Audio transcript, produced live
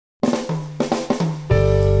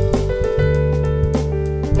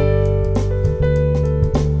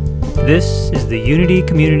This is the Unity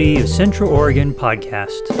Community of Central Oregon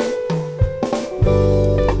podcast.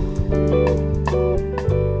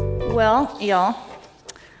 Well, y'all,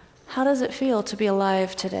 how does it feel to be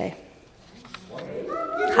alive today?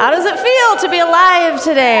 How does it feel to be alive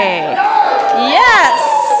today?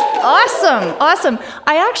 Yes! Awesome.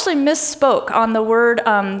 I actually misspoke on the word,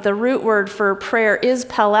 the root word for prayer is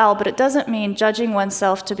palal, but it doesn't mean judging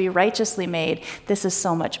oneself to be righteously made. This is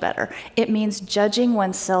so much better. It means judging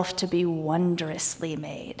oneself to be wondrously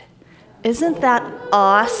made. Isn't that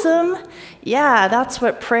awesome? Yeah, that's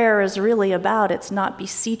what prayer is really about. It's not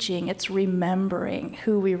beseeching, it's remembering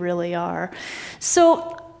who we really are.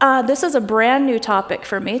 So, this is a brand new topic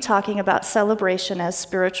for me, talking about celebration as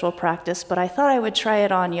spiritual practice, but I thought I would try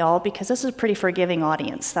it on y'all because this is a pretty forgiving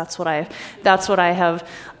audience. That's what I have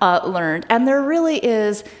learned. And there really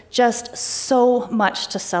is just so much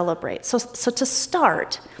to celebrate. So to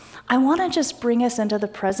start, I want to just bring us into the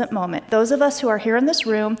present moment. Those of us who are here in this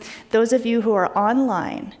room, those of you who are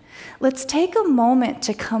online, let's take a moment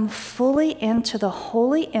to come fully into the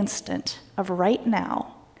holy instant of right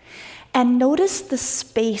now. And notice the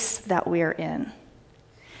space that we're in.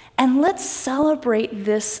 And let's celebrate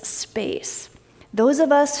this space. Those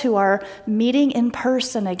of us who are meeting in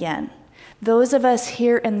person again, those of us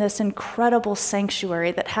here in this incredible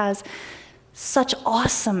sanctuary that has such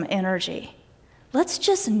awesome energy, let's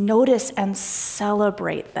just notice and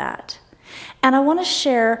celebrate that. And I want to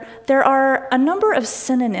share, there are a number of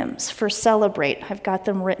synonyms for celebrate. I've got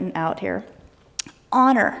them written out here.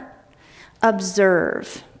 Honor,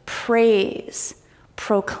 observe, praise,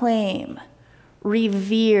 proclaim,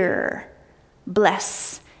 revere,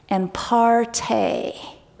 bless, and partay.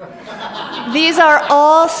 These are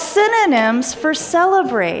all synonyms for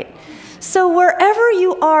celebrate. So wherever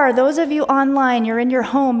you are, those of you online, you're in your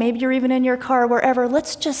home, maybe you're even in your car, wherever,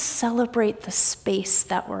 let's just celebrate the space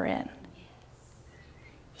that we're in.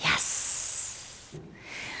 Yes.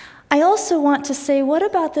 I also want to say, what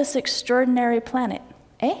about this extraordinary planet?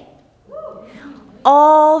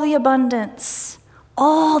 All the abundance,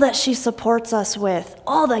 all that she supports us with,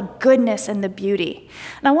 all the goodness and the beauty.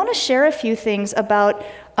 And I want to share a few things about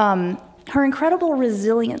her incredible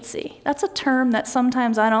resiliency. That's a term that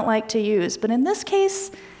sometimes I don't like to use, but in this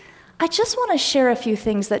case, I just want to share a few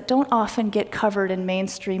things that don't often get covered in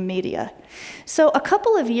mainstream media. So a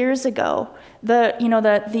couple of years ago,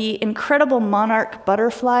 the incredible monarch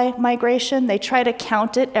butterfly migration, they try to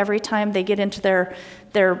count it every time they get into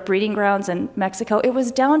their breeding grounds in Mexico. It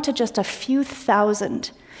was down to just a few thousand.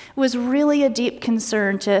 It was really a deep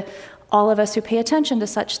concern to all of us who pay attention to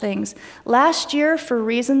such things. Last year, for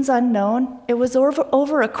reasons unknown, it was over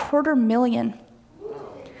 250,000.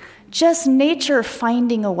 Just nature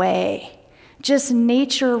finding a way, just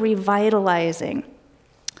nature revitalizing.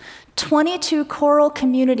 22 coral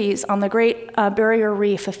communities on the Great Barrier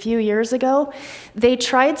Reef a few years ago, they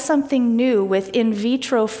tried something new with in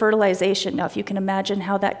vitro fertilization. Now, if you can imagine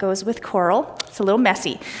how that goes with coral, it's a little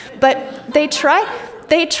messy. But they tried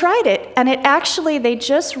it, and they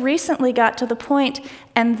just recently got to the point,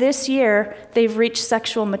 and this year, they've reached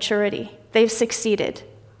sexual maturity. They've succeeded.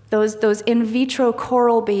 Those in vitro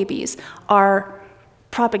coral babies are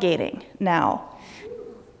propagating now.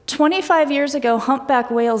 25 years ago,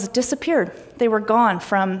 humpback whales disappeared. They were gone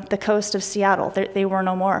from the coast of Seattle. They were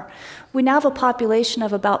no more. We now have a population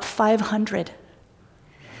of about 500.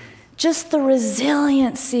 Just the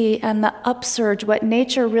resiliency and the upsurge, what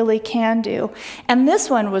nature really can do. And this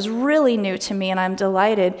one was really new to me, and I'm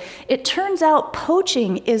delighted. It turns out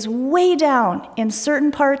poaching is way down in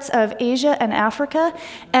certain parts of Asia and Africa,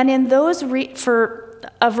 and in those for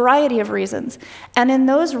a variety of reasons. And in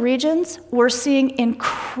those regions, we're seeing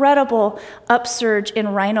incredible upsurge in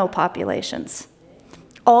rhino populations.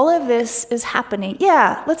 All of this is happening.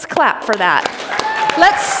 Yeah, let's clap for that.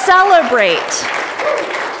 Let's celebrate.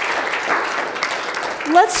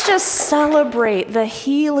 Let's just celebrate the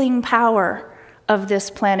healing power of this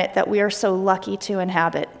planet that we are so lucky to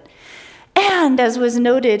inhabit. And as was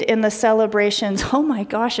noted in the celebrations, oh my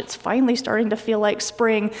gosh, it's finally starting to feel like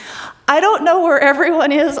spring. I don't know where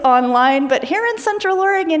everyone is online, but here in Central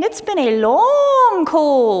Oregon, it's been a long,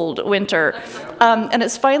 cold winter. And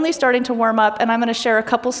it's finally starting to warm up, and I'm going to share a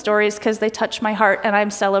couple stories because they touch my heart, and I'm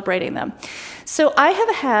celebrating them. So I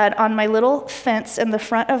have had on my little fence in the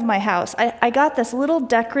front of my house, I got this little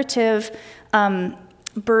decorative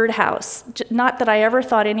birdhouse. Not that I ever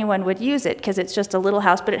thought anyone would use it because it's just a little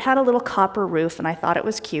house, but it had a little copper roof, and I thought it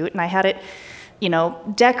was cute, and I had it,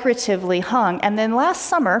 decoratively hung. And then last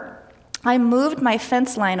summer, I moved my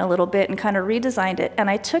fence line a little bit and kind of redesigned it, and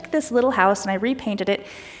I took this little house and I repainted it,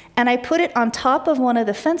 and I put it on top of one of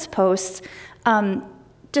the fence posts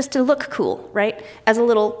just to look cool, right? As a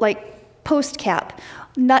little post cap.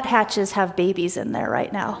 Nuthatches have babies in there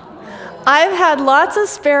right now. I've had lots of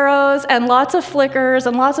sparrows and lots of flickers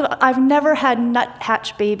and I've never had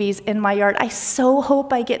nuthatch babies in my yard. I so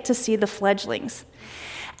hope I get to see the fledglings.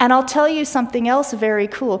 And I'll tell you something else very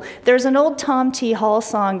cool. There's an old Tom T. Hall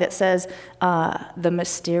song that says, the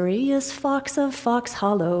mysterious fox of Fox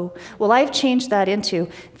Hollow. Well, I've changed that into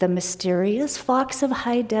the mysterious fox of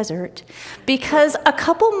High Desert. Because a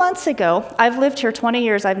couple months ago, I've lived here 20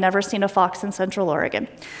 years, I've never seen a fox in Central Oregon.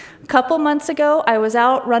 A couple months ago, I was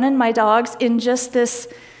out running my dogs in just this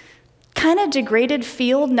kind of degraded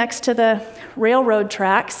field next to the railroad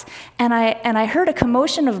tracks, and I heard a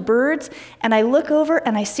commotion of birds, and I look over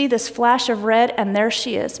and I see this flash of red, and there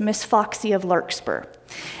she is, Miss Foxy of Larkspur.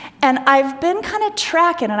 And I've been kind of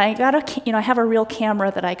tracking, and I have a real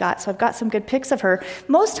camera that I got, so I've got some good pics of her.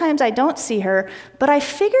 Most times I don't see her, but I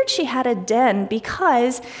figured she had a den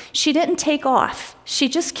because she didn't take off. She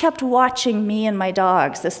just kept watching me and my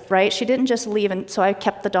dogs, right? She didn't just leave, and so I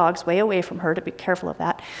kept the dogs way away from her to be careful of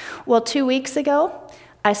that. Well, 2 weeks ago,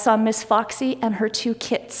 I saw Miss Foxy and her 2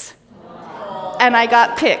 kits, and I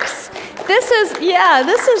got pics. This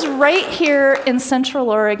is right here in Central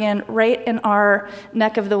Oregon, right in our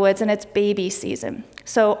neck of the woods, and it's baby season.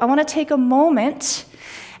 So I want to take a moment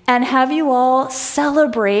and have you all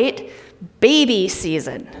celebrate baby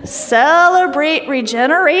season. Celebrate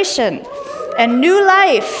regeneration and new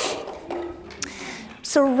life.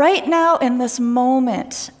 So right now in this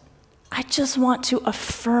moment, I just want to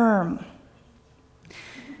affirm.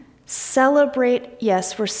 Celebrate,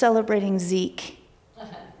 yes, we're celebrating Zeke.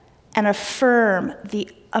 And affirm the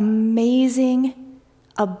amazing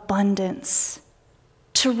abundance.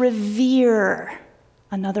 To revere,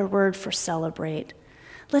 another word for celebrate.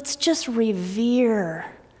 Let's just revere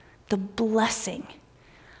the blessing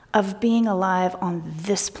of being alive on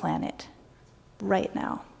this planet right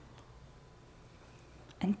now.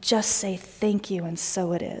 And just say thank you, and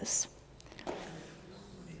so it is.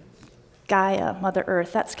 Gaia, Mother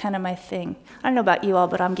Earth, that's kind of my thing. I don't know about you all,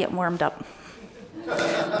 but I'm getting warmed up.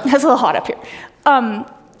 It's a little hot up here. And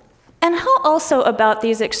how also about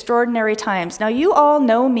these extraordinary times? Now, you all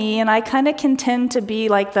know me, and I kind of can tend to be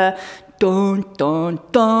like the dun, dun,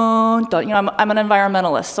 dun, dun. You know, I'm an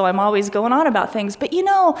environmentalist, so I'm always going on about things. But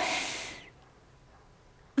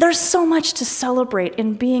there's so much to celebrate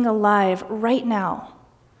in being alive right now.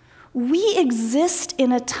 We exist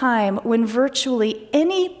in a time when virtually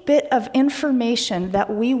any bit of information that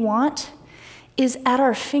we want is at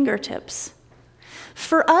our fingertips.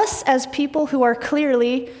 For us as people who are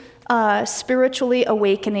clearly spiritually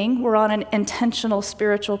awakening, we're on an intentional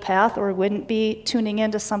spiritual path, or wouldn't be tuning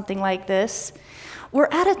into something like this, we're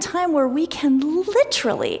at a time where we can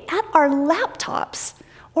literally, at our laptops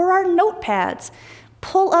or our notepads,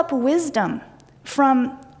 pull up wisdom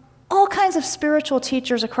from all kinds of spiritual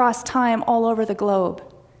teachers across time all over the globe.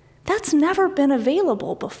 That's never been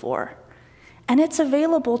available before. And it's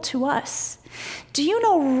available to us. Do you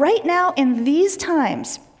know right now in these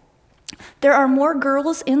times, there are more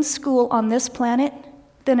girls in school on this planet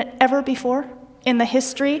than ever before in the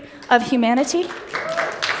history of humanity?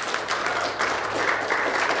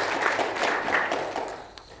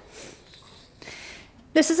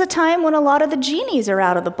 This is a time when a lot of the genies are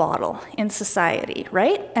out of the bottle in society,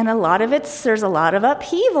 right? And there's a lot of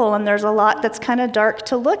upheaval, and there's a lot that's kind of dark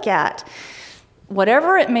to look at.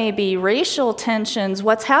 Whatever it may be, racial tensions,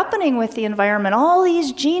 what's happening with the environment, all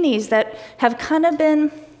these genies that have kind of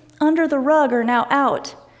been under the rug are now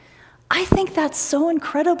out. I think that's so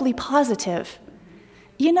incredibly positive.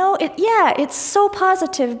 It's so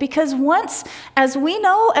positive because once, as we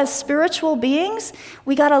know, as spiritual beings,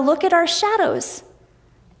 we got to look at our shadows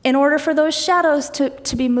in order for those shadows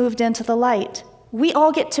to be moved into the light. We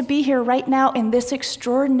all get to be here right now in this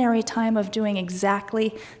extraordinary time of doing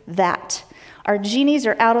exactly that. Our genies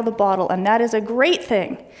are out of the bottle, and that is a great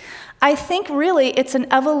thing. I think really it's an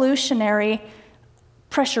evolutionary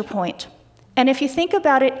pressure point. And if you think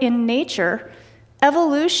about it in nature,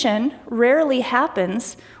 evolution rarely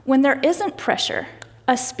happens when there isn't pressure.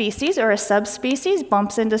 A species or a subspecies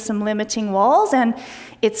bumps into some limiting walls, and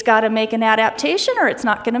it's got to make an adaptation or it's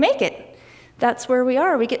not going to make it. That's where we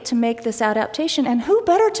are. We get to make this adaptation. And who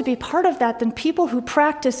better to be part of that than people who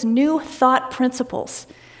practice new thought principles?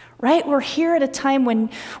 Right? We're here at a time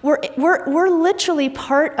when we're literally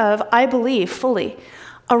part of, I believe fully,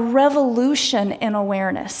 a revolution in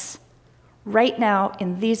awareness right now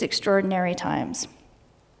in these extraordinary times.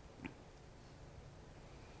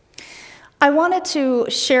 I wanted to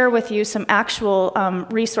share with you some actual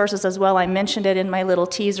resources as well. I mentioned it in my little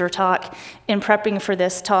teaser talk in prepping for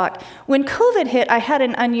this talk. When COVID hit, I had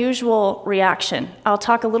an unusual reaction. I'll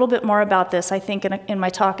talk a little bit more about this, I think, in my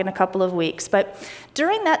talk in a couple of weeks. But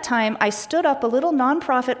during that time, I stood up a little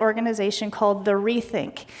nonprofit organization called The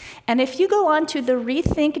Rethink. And if you go on to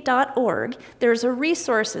therethink.org, there's a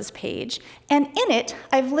resources page. And in it,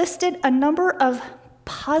 I've listed a number of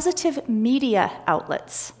positive media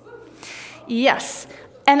outlets. Yes,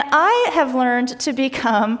 and I have learned to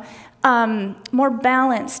become more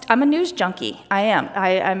balanced. I'm a news junkie. I am.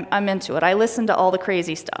 I'm into it. I listen to all the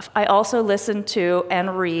crazy stuff. I also listen to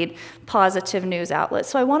and read positive news outlets.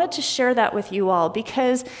 So I wanted to share that with you all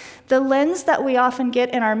because the lens that we often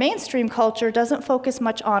get in our mainstream culture doesn't focus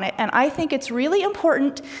much on it. And I think it's really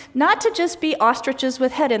important not to just be ostriches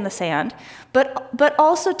with head in the sand, but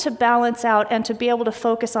also to balance out and to be able to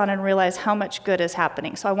focus on and realize how much good is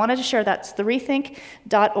happening. So I wanted to share that. It's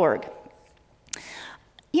therethink.org.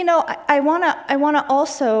 You know, I want to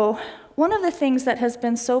also, one of the things that has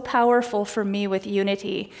been so powerful for me with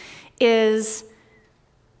Unity is,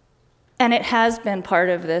 and it has been part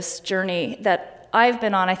of this journey that I've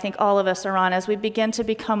been on, I think all of us are on, as we begin to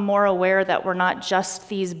become more aware that we're not just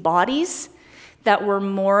these bodies, that we're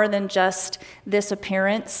more than just this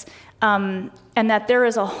appearance, and that there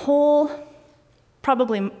is a whole,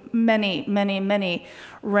 probably many, many, many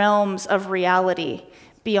realms of reality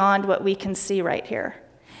beyond what we can see right here.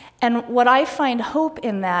 And what I find hope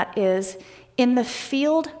in that is in the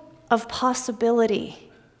field of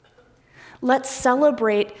possibility. Let's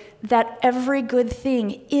celebrate that every good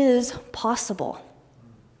thing is possible.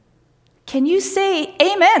 Can you say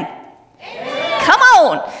amen? Amen. Come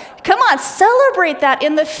on, celebrate that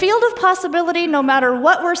in the field of possibility, no matter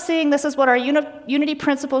what we're seeing. This is what our Unity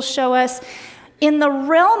principles show us. In the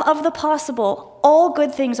realm of the possible, all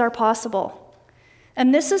good things are possible.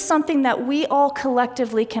 And this is something that we all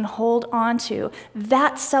collectively can hold on to.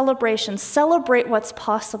 That celebration, celebrate what's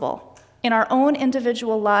possible in our own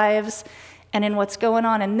individual lives and in what's going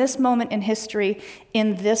on in this moment in history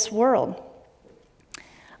in this world.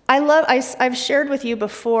 I've shared with you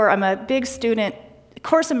before, I'm a big student.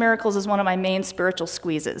 Course in Miracles is one of my main spiritual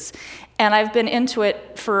squeezes. And I've been into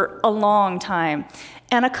it for a long time.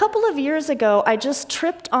 And a couple of years ago, I just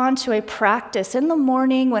tripped onto a practice in the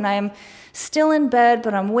morning when I'm still in bed,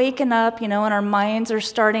 but I'm waking up, and our minds are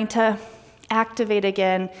starting to activate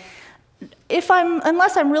again.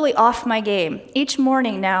 Unless I'm really off my game, each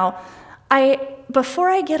morning now, before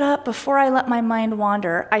I get up, before I let my mind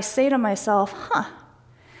wander, I say to myself,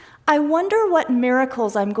 I wonder what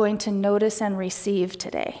miracles I'm going to notice and receive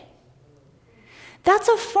today. That's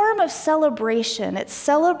a form of celebration. It's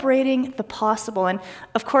celebrating the possible. And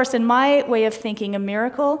of course, in my way of thinking, a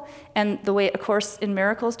miracle, and the way A Course in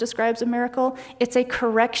Miracles describes a miracle, it's a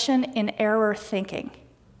correction in error thinking.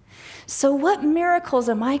 So what miracles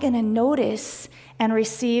am I going to notice and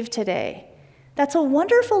receive today? That's a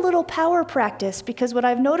wonderful little power practice, because what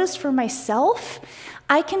I've noticed for myself,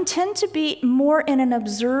 I can tend to be more in an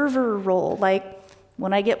observer role, like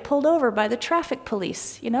when I get pulled over by the traffic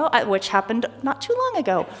police, which happened not too long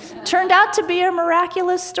ago. Turned out to be a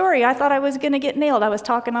miraculous story. I thought I was going to get nailed. I was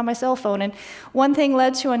talking on my cell phone, and one thing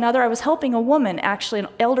led to another. I was helping a woman, actually an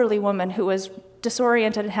elderly woman who was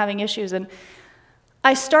disoriented and having issues, and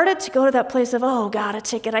I started to go to that place of, oh, God, a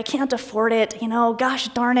ticket, I can't afford it, gosh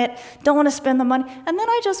darn it, don't want to spend the money. And then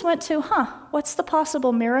I just went to, what's the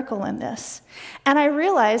possible miracle in this? And I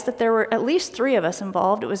realized that there were at least 3 of us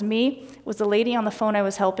involved. It was me, it was the lady on the phone I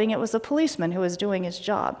was helping, it was a policeman who was doing his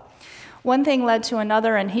job. One thing led to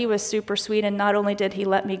another, and he was super sweet, and not only did he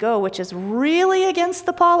let me go, which is really against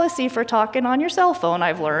the policy for talking on your cell phone,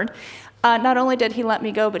 I've learned, not only did he let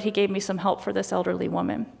me go, but he gave me some help for this elderly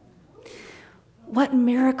woman. What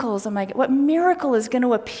miracle is going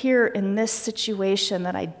to appear in this situation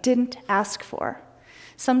that I didn't ask for?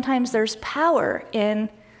 Sometimes there's power in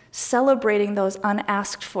celebrating those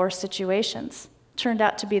unasked for situations. Turned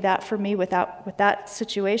out to be that for me with that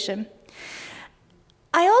situation.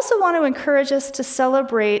 I also want to encourage us to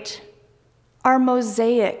celebrate our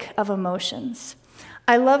mosaic of emotions.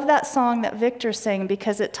 I love that song that Victor sang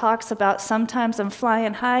because it talks about sometimes I'm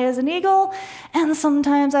flying high as an eagle and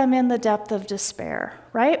sometimes I'm in the depth of despair,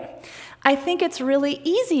 right? I think it's really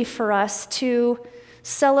easy for us to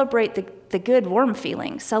celebrate the good, warm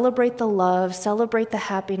feelings, celebrate the love, celebrate the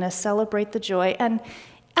happiness, celebrate the joy, and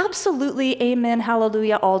absolutely amen,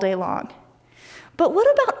 hallelujah all day long. But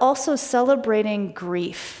what about also celebrating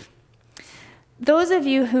grief? Those of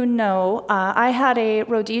you who know, I had a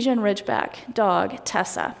Rhodesian Ridgeback dog,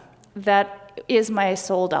 Tessa, that is my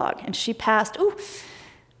soul dog, and she passed,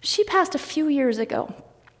 She passed a few years ago.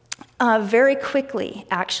 Very quickly,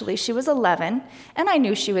 actually. She was 11, and I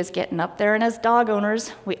knew she was getting up there. And as dog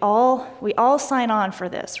owners, we all sign on for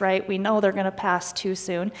this, right? We know they're going to pass too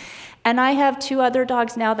soon. And I have 2 other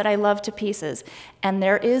dogs now that I love to pieces, and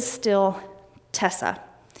there is still Tessa.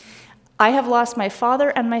 I have lost my father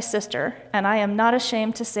and my sister, and I am not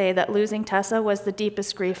ashamed to say that losing Tessa was the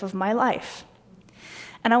deepest grief of my life.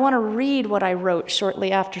 And I want to read what I wrote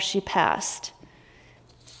shortly after she passed.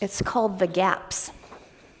 It's called The Gaps.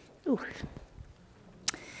 Ooh.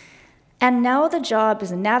 And now the job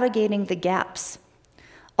is navigating the gaps.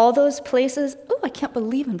 All those places, I can't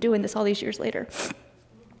believe I'm doing this all these years later.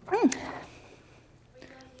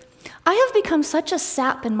 I have become such a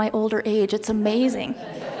sap in my older age, it's amazing.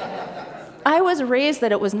 I was raised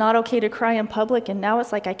that it was not okay to cry in public, and now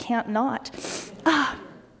it's like I can't not.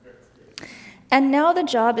 And now the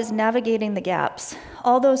job is navigating the gaps.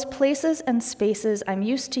 All those places and spaces I'm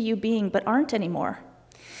used to you being but aren't anymore.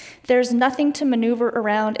 There's nothing to maneuver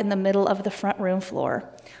around in the middle of the front room floor,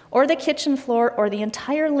 or the kitchen floor, or the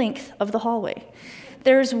entire length of the hallway.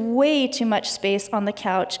 There's way too much space on the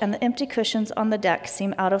couch, and the empty cushions on the deck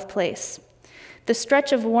seem out of place. The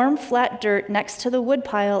stretch of warm, flat dirt next to the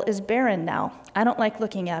woodpile is barren now. I don't like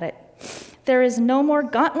looking at it. There is no more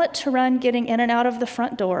gauntlet to run getting in and out of the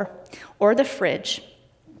front door, or the fridge.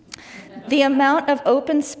 The amount of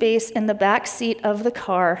open space in the back seat of the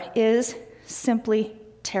car is simply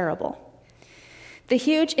terrible. The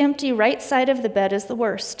huge empty right side of the bed is the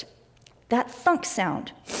worst. That thunk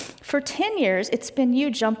sound. For 10 years, it's been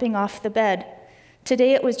you jumping off the bed.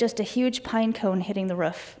 Today, it was just a huge pine cone hitting the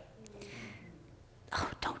roof.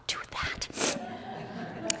 Oh, don't do that.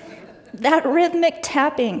 That rhythmic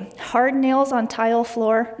tapping, hard nails on tile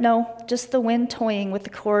floor. No, just the wind toying with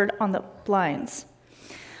the cord on the blinds.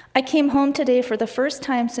 I came home today for the first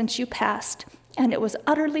time since you passed, and it was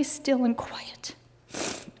utterly still and quiet.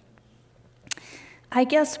 I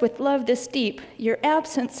guess with love this deep, your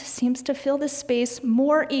absence seems to fill the space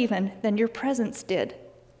more even than your presence did.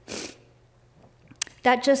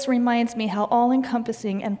 That just reminds me how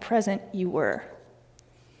all-encompassing and present you were.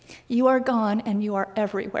 You are gone and you are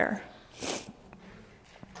everywhere.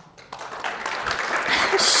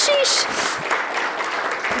 Sheesh.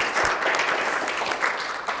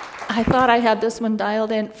 I thought I had this one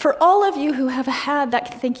dialed in. For all of you who have had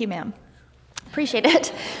that, thank you, ma'am. Appreciate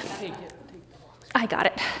it. I got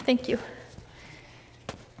it. Thank you.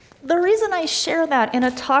 The reason I share that in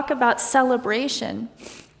a talk about celebration,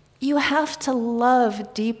 you have to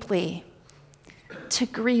love deeply to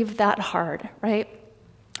grieve that hard, right?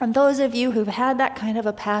 And those of you who've had that kind of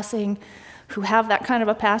a passing, who have that kind of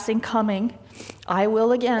a passing coming, I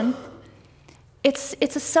will again. It's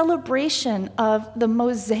a celebration of the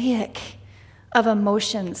mosaic of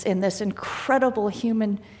emotions in this incredible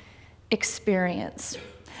human experience.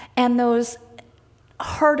 And those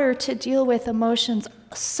harder to deal with emotions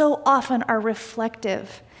so often are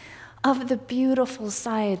reflective of the beautiful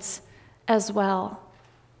sides as well.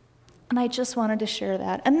 And I just wanted to share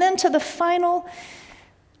that. And then to the final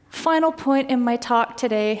point in my talk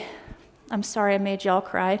today. I'm sorry I made y'all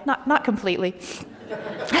cry. Not completely.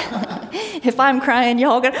 If I'm crying,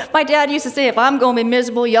 y'all gonna. My dad used to say, if I'm gonna be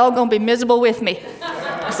miserable, y'all gonna be miserable with me.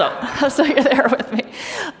 So you're there with me.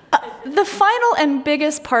 The final and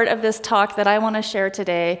biggest part of this talk that I want to share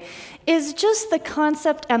today is just the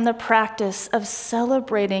concept and the practice of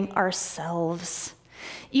celebrating ourselves.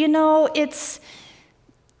 You know, it's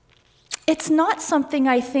not something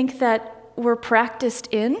I think that we're practiced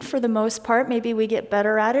in for the most part. Maybe we get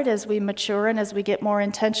better at it as we mature and as we get more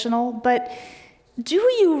intentional. But do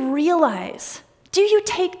you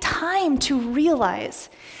take time to realize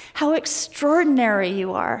how extraordinary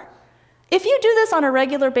you are? If you do this on a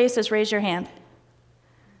regular basis, raise your hand.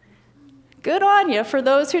 Good on you. For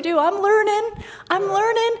those who do, I'm learning.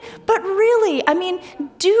 But really,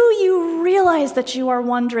 do you realize that you are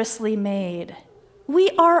wondrously made? We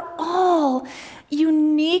are all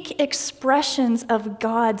unique expressions of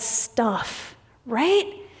God's stuff,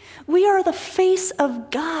 right? We are the face of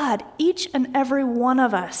God, each and every one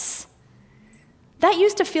of us. That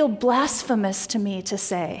used to feel blasphemous to me to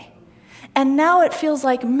say. And now it feels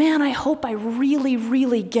like, man, I hope I really,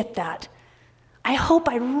 really get that. I hope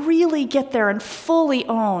I really get there and fully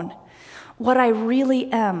own what I really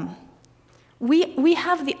am. We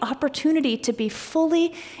have the opportunity to be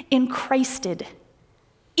fully enchrysted,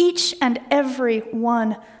 each and every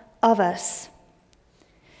one of us.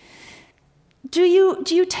 Do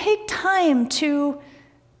you take time to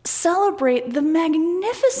celebrate the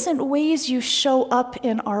magnificent ways you show up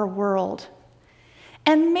in our world?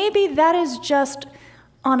 And maybe that is just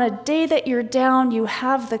On a day that you're down, you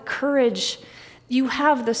have the courage, you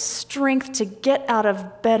have the strength to get out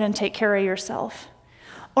of bed and take care of yourself.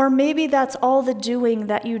 Or maybe that's all the doing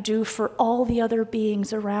that you do for all the other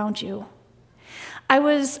beings around you.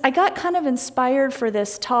 I got kind of inspired for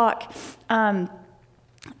this talk.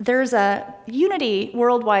 There's a Unity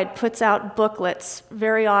Worldwide puts out booklets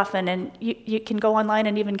very often, and you can go online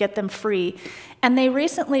and even get them free. And they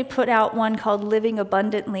recently put out one called Living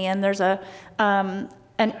Abundantly, and there's an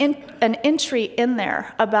entry in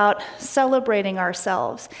there about celebrating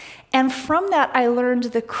ourselves. And from that, I learned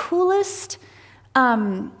the coolest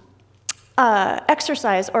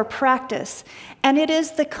exercise or practice. And it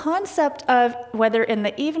is the concept of, whether in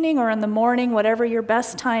the evening or in the morning, whatever your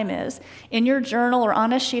best time is, in your journal or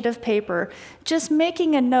on a sheet of paper, just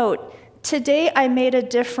making a note, today I made a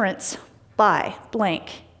difference by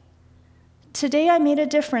blank. Today I made a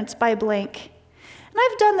difference by blank. And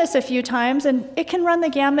I've done this a few times, and it can run the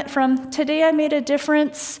gamut from, today I made a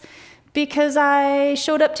difference because I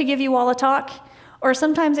showed up to give you all a talk, or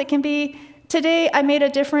sometimes it can be, today I made a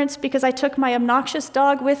difference because I took my obnoxious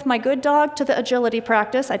dog with my good dog to the agility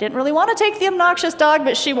practice. I didn't really want to take the obnoxious dog,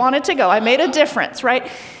 but she wanted to go. I made a difference,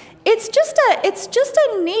 right? It's just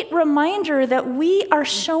a neat reminder that we are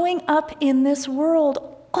showing up in this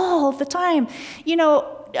world all the time. You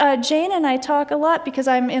know, Jane and I talk a lot because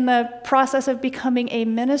I'm in the process of becoming a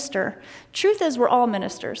minister. Truth is, we're all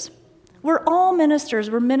ministers. We're all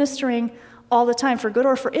ministers. We're ministering all the time, for good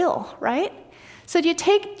or for ill, right? So do you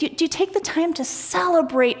take the time to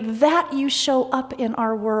celebrate that you show up in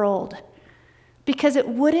our world? Because it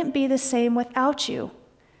wouldn't be the same without you.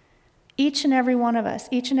 Each and every one of us,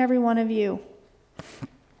 each and every one of you.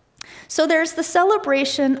 So there's the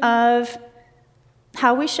celebration of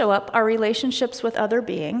how we show up, our relationships with other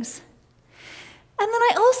beings. And then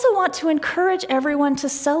I also want to encourage everyone to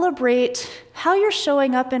celebrate how you're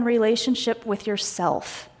showing up in relationship with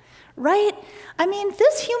yourself, right? I mean,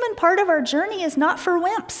 this human part of our journey is not for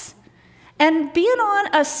wimps. And being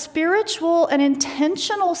on a spiritual, an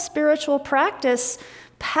intentional spiritual practice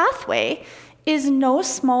pathway is no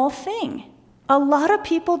small thing. A lot of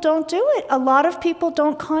people don't do it. A lot of people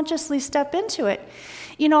don't consciously step into it.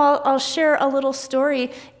 You know, I'll share a little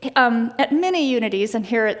story. At many Unities, and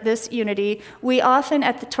here at this Unity, we often,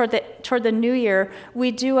 toward the New Year,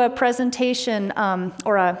 we do a presentation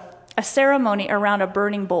or a ceremony around a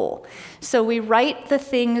burning bowl. So we write the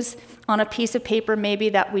things on a piece of paper maybe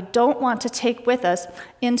that we don't want to take with us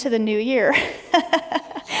into the new year.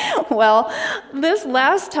 Well, this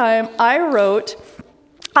last time I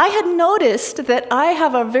had noticed that I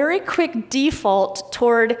have a very quick default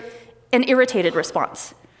toward an irritated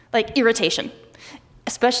response, like irritation,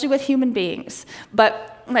 especially with human beings,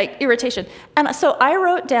 but like irritation. And so I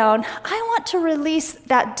wrote down, I want to release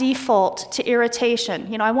that default to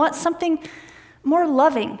irritation. You know, I want something more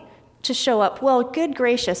loving to show up. Well, good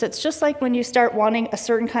gracious, it's just like when you start wanting a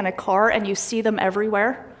certain kind of car and you see them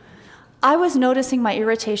everywhere. I was noticing my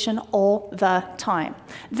irritation all the time.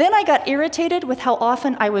 Then I got irritated with how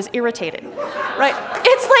often I was irritated, right?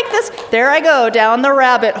 It's like this, there I go down the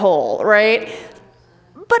rabbit hole, right?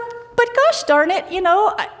 But gosh darn it, you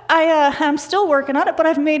know, I'm still working on it, but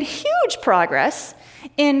I've made huge progress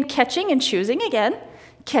in catching and choosing again.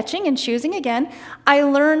 I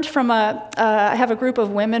learned from I have a group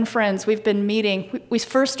of women friends. We've been meeting. We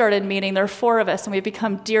first started meeting. There are 4 of us, and we've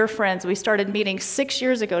become dear friends. We started meeting 6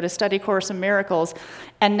 years ago to study Course in Miracles,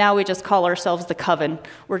 and now we just call ourselves the Coven.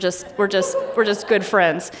 We're just good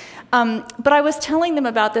friends. But I was telling them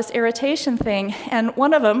about this irritation thing, and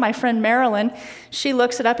one of them, my friend Marilyn, she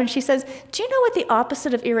looks it up and she says, "Do you know what the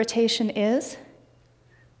opposite of irritation is?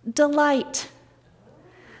 Delight."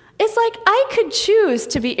 It's like I could choose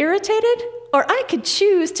to be irritated or I could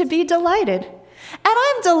choose to be delighted. And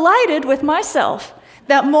I'm delighted with myself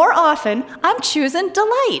that more often I'm choosing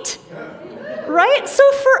delight. Right? So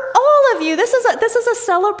for all of you, this is a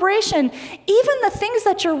celebration. Even the things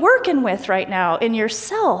that you're working with right now in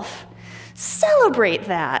yourself, celebrate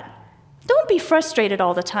that. Don't be frustrated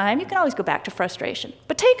all the time. You can always go back to frustration.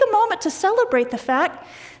 But take a moment to celebrate the fact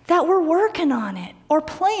that we're working on it or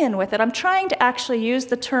playing with it. I'm trying to actually use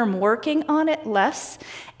the term working on it less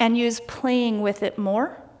and use playing with it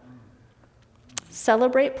more.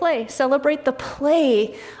 Celebrate play. Celebrate the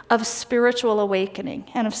play of spiritual awakening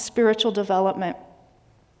and of spiritual development.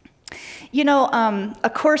 You know, A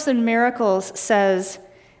Course in Miracles says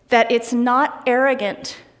that it's not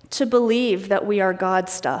arrogant to believe that we are God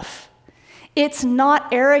stuff. It's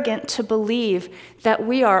not arrogant to believe that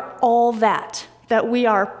we are all that we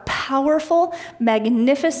are powerful,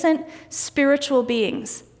 magnificent spiritual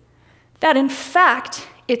beings. That in fact,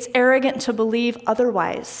 It's arrogant to believe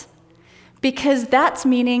otherwise. Because that's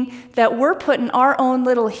meaning that we're putting our own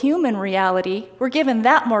little human reality, we're giving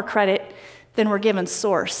that more credit than we're giving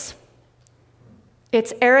source.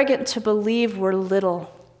 It's arrogant to believe we're little.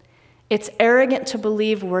 It's arrogant to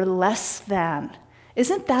believe we're less than.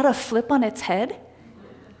 Isn't that a flip on its head?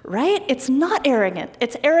 Right? It's not arrogant.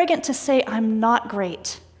 It's arrogant to say, I'm not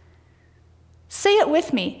great. Say it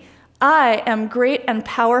with me. I am great and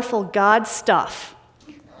powerful God stuff.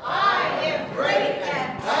 I am great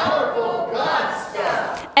and powerful God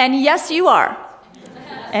stuff. And yes, you are.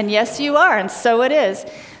 And yes, you are. And so it is.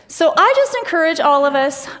 So I just encourage all of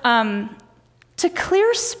us to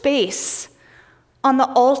clear space on the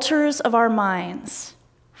altars of our minds,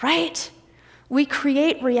 right? We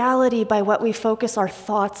create reality by what we focus our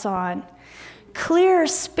thoughts on. Clear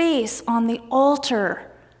space on the altar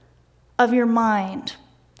of your mind.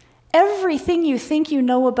 Everything you think you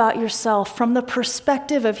know about yourself from the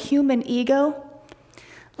perspective of human ego,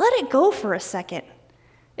 let it go for a second.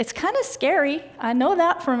 It's kind of scary. I know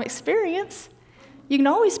that from experience. You can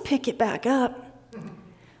always pick it back up.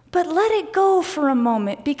 But let it go for a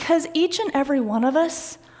moment, because each and every one of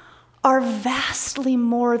us are vastly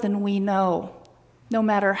more than we know, no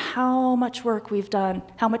matter how much work we've done,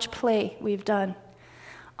 how much play we've done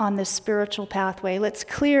on this spiritual pathway. Let's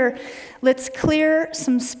clear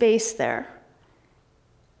some space there.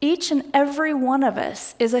 Each and every one of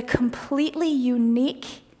us is a completely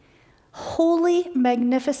unique, holy,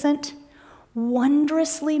 magnificent,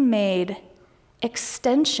 wondrously made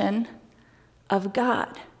extension of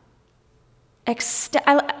God.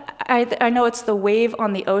 I know it's the wave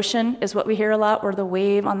on the ocean is what we hear a lot. We're the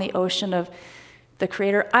wave on the ocean of the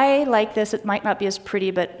Creator. I like this. It might not be as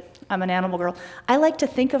pretty, but I'm an animal girl. I like to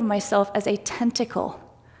think of myself as a tentacle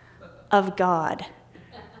of God,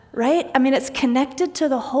 right? I mean, it's connected to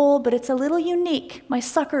the whole, but it's a little unique. My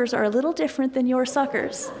suckers are a little different than your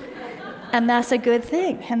suckers. And that's a good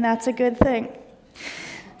thing, and that's a good thing.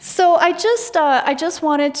 So I just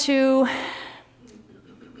wanted to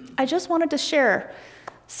share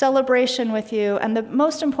celebration with you, and the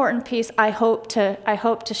most important piece I hope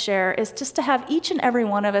to share is just to have each and every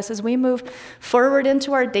one of us, as we move forward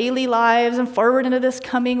into our daily lives and forward into this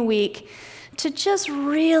coming week, to just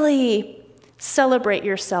really celebrate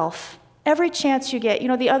yourself every chance you get. You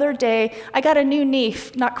know, the other day I got a new knee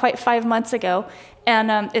not quite 5 months ago,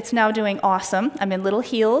 and it's now doing awesome. I'm in little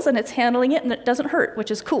heels, and it's handling it, and it doesn't hurt,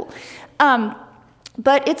 which is cool.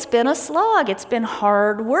 But it's been a slog. It's been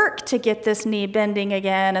hard work to get this knee bending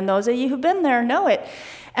again, and those of you who've been there know it.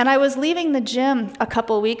 And I was leaving the gym a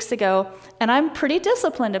couple weeks ago, and I'm pretty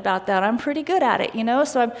disciplined about that. I'm pretty good at it, you know?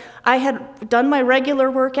 So I had done my regular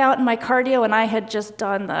workout and my cardio, and I had just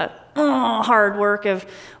done the hard work of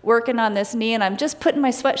working on this knee, and I'm just putting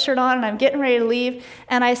my sweatshirt on, and I'm getting ready to leave,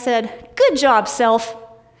 and I said, "Good job, self."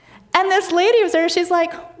 And this lady was there, she's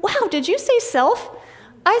like, "Wow, did you say self?"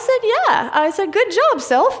 I said, "Yeah." I said, "Good job,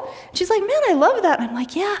 self." She's like, "Man, I love that." And I'm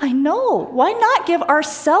like, "Yeah, I know. Why not give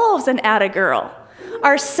ourselves an atta-girl,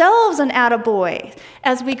 ourselves an atta-boy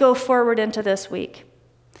as we go forward into this week?"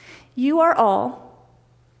 You are all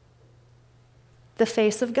the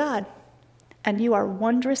face of God, and you are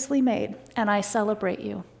wondrously made, and I celebrate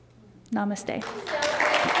you. Namaste.